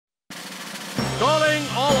Calling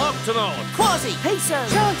all Octonauts! Kwazii! Peso!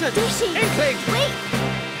 Chartered! Dishy! Inkling! Wait!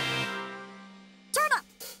 Turn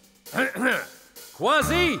up!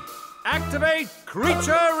 Kwazii, activate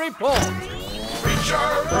creature report! Creature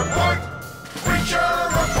report! Creature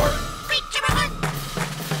report! Creature report!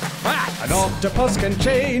 Facts! An octopus can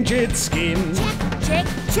change its skin Check!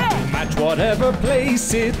 Check! match whatever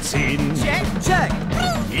place it's in. Check! Check!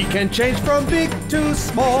 He can change from big to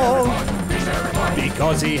small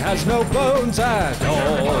because he has no bones at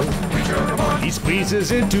all. He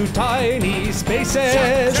squeezes into tiny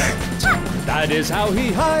spaces. That is how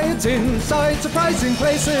he hides inside surprising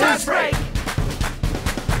places. That's right!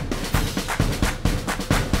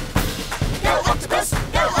 Go Octopus!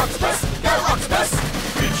 Go Octopus! Go Octopus!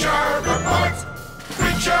 Creature report!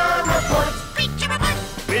 Creature report! Creature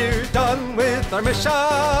report! We're done with our mission.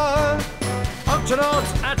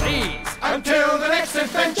 Octonauts at ease! Until the next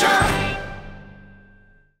adventure!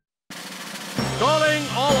 Calling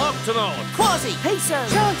all Octonauts! Kwazii! Peso!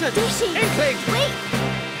 Chartered! Dishy! Inkling! Wait!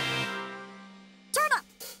 Turn up!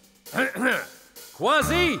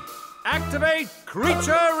 Kwazii, activate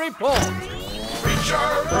creature report! Creature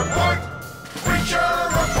report! Creature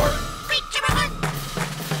report! Creature report!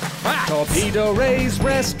 Facts! Torpedo rays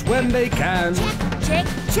rest when they can. Check!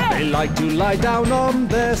 Check! They like to lie down on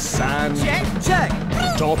the sand. Check!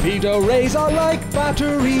 Check! Torpedo rays are like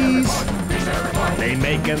batteries. They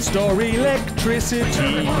make and store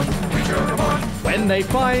electricity. When they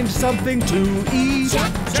find something to eat,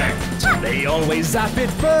 Check! they always zap it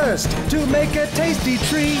first to make a tasty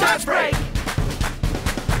treat. That's right!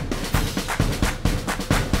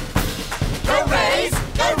 Go raise!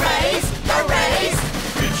 Go raise! Go raise!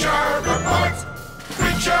 Creature report!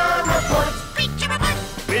 Creature report! Creature report!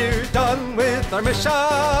 We're done with our mission.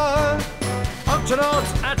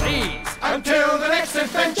 Octonauts at ease! Until the next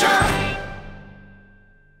adventure!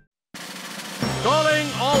 Calling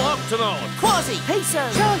all Octonauts! Kwazii! Peso!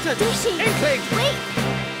 Chartered! Dishy! Inkling! Wait!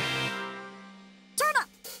 Turn up!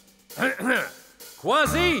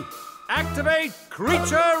 Kwazii, activate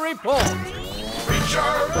creature report!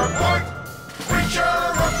 Creature report!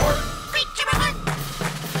 Creature report! Creature report!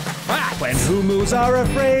 Facts! When humus are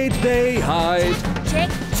afraid, they hide, Check!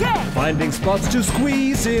 Check! finding spots to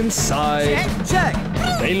squeeze inside. Check!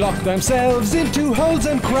 Check! They lock themselves into holes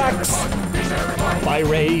and cracks by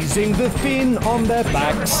raising the fin on their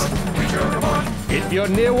backs. If you're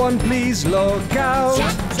near one, please look out.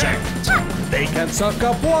 Check! They can suck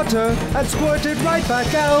up water and squirt it right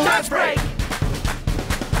back out. That's right!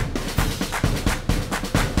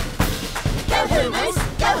 Go Humus!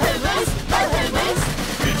 Go Humus! Go Humus!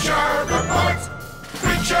 Creature report!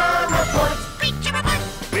 Creature report! Creature report!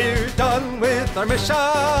 We're done with our mission.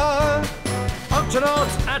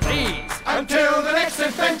 Octonauts at ease! Until the next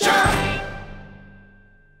adventure!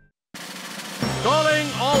 Calling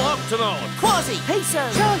all Octonauts! Kwazii! Peso!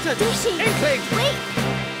 Chartered! Dishy! Inkling! Wait!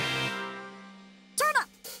 Turn up!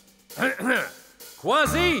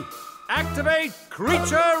 Kwazii, activate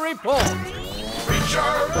creature report!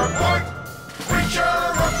 Creature report!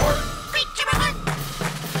 Creature report! Creature report!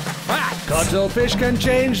 Facts! Cuttlefish can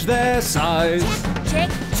change their size, Check!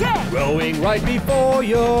 Check! growing right before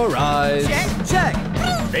your eyes. Check! Check!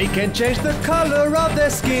 They can change the color of their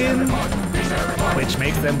skin, which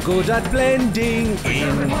makes them good at blending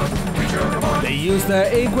in. They use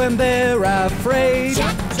their ink when they're afraid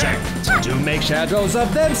Check! to make shadows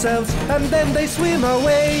of themselves, and then they swim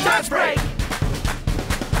away. That's right!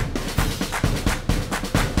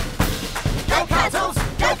 Go Castles!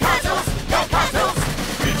 Go Castles! Go Castles!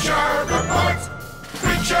 Creature report!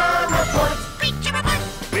 Creature report! Creature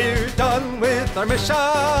report! We're done with our mission.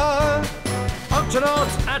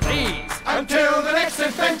 Octonauts at ease! Until the next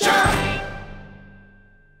adventure!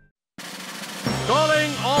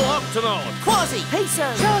 Calling all Octonauts! Kwazii!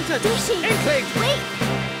 Peso! Chartered! Dishy! Inkling! Wait!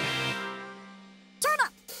 Turn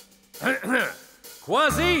up!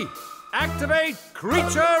 Kwazii, activate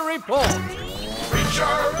creature report!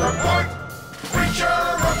 Creature report! Creature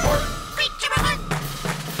report! Creature report!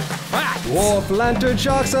 Facts! Dwarf lantern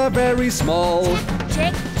sharks are very small.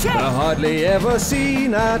 Check! They're Check! hardly ever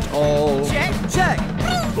seen at all. Check! Check!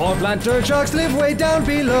 Dwarf lantern sharks live way down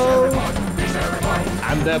below,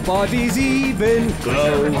 and their bodies even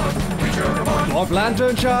glow. Dwarf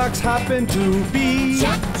lantern sharks happen to be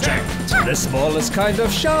Check! the smallest kind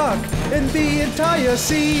of shark in the entire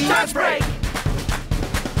sea. That's right!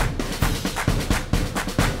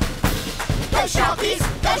 Go Sharkies!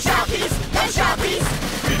 Go Sharkies! Go Sharkies!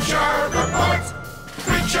 Creature report!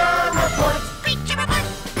 Creature report! Creature report!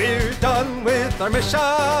 We're done with our mission.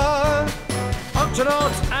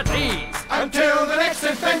 Octonauts at ease! Until the next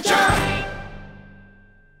adventure!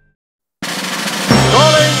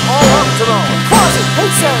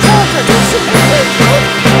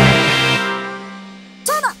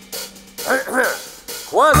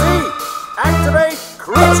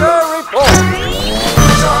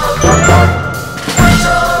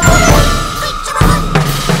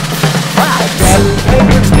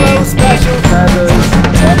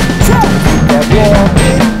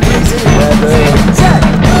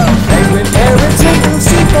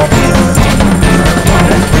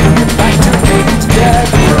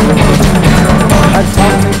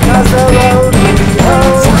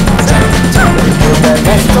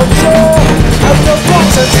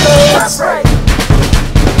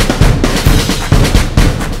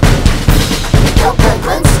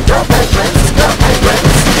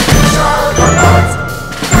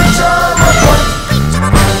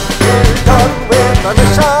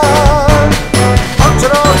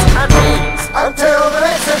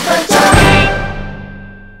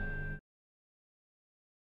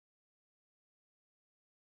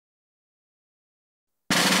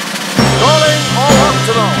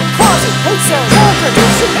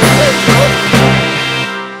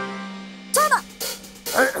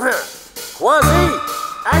 Kwazii,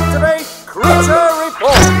 activate creature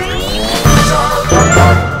report.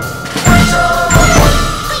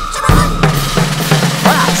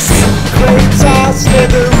 Crabs are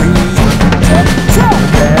slithery.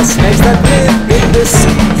 They're snakes that live in the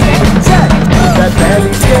sea. Their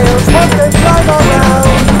belly scales when they climb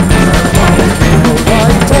around. They wriggle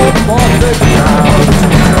right up on the ground.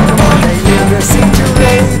 They leave the sea to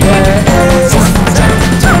lay their eggs.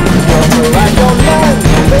 Water and on land,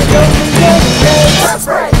 they don't need any eggs. That's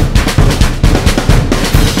right.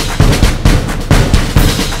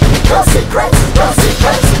 No secrets, no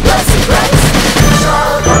secrets, no secrets. Creature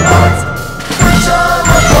report. Creature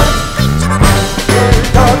report. We're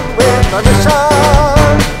done with the mission.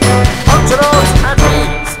 Octonauts at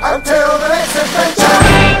ease. Until the next adventure.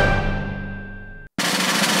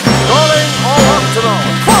 Calling all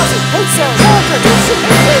Octonauts. Kwazii, Peso,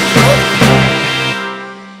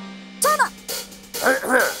 Turn up.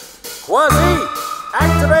 Kwazii,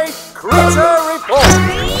 activate creature report.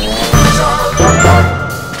 Creature report.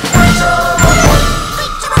 Creature report.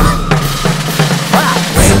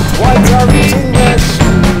 Great whites are eating their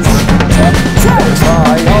shoes. They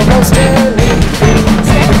try almost anything.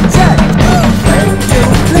 When you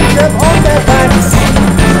flick them on their backs,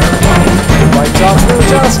 white dogs will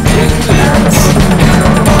just relax.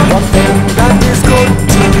 One thing that is good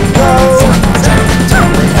to know,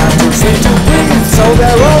 they have to sleep to breathe, so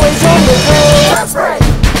they're always on the go. That's right.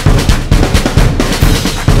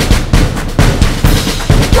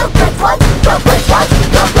 Go great white, go great white,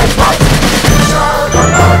 go great white. Creature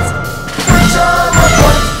report. Creature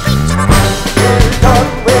report. We're done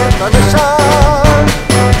with the mission.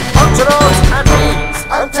 Octonauts at ease.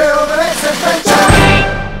 Until the next adventure.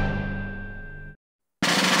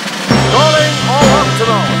 Calling all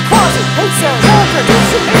Octonauts. Kwazii, Peso,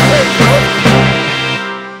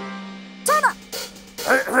 Turn up.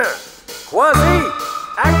 Kwazii,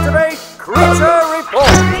 activate creature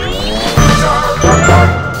report. Creature report.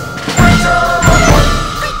 Creature report.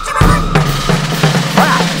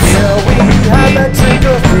 Here we have a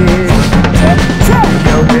triggerfish. The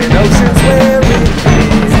open oceans where it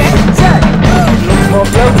lives. It looks for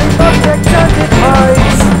floating objects and it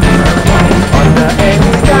hides under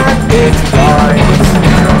any that it finds.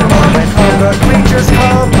 When other creatures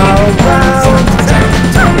come around,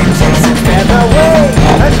 it chases them away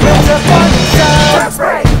and makes a funny sound. That's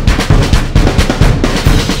right.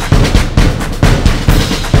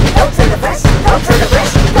 Go to the fish, go to the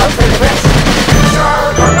fish, go to the fish. Creature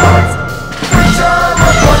report. Creature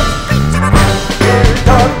report. We're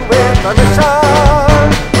done with the mission.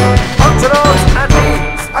 Octonauts at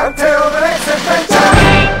ease. Until the next adventure.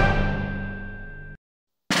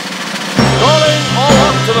 Calling all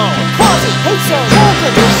Octonauts. Kwazii, Peso,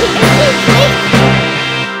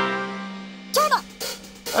 Turn up.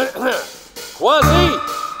 Kwazii,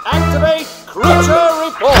 activate creature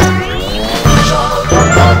report. Creature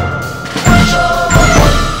report. Creature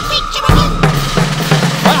report.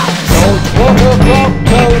 Saltwater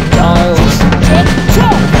crocodiles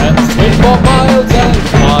that swim for miles and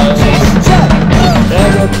miles.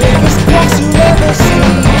 They're the biggest blocks you'll ever see.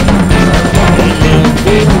 They live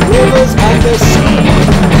in rivers and the sea.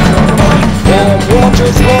 Warm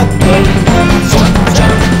water's what they need.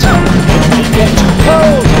 If they get too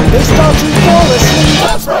cold, they start to fall asleep.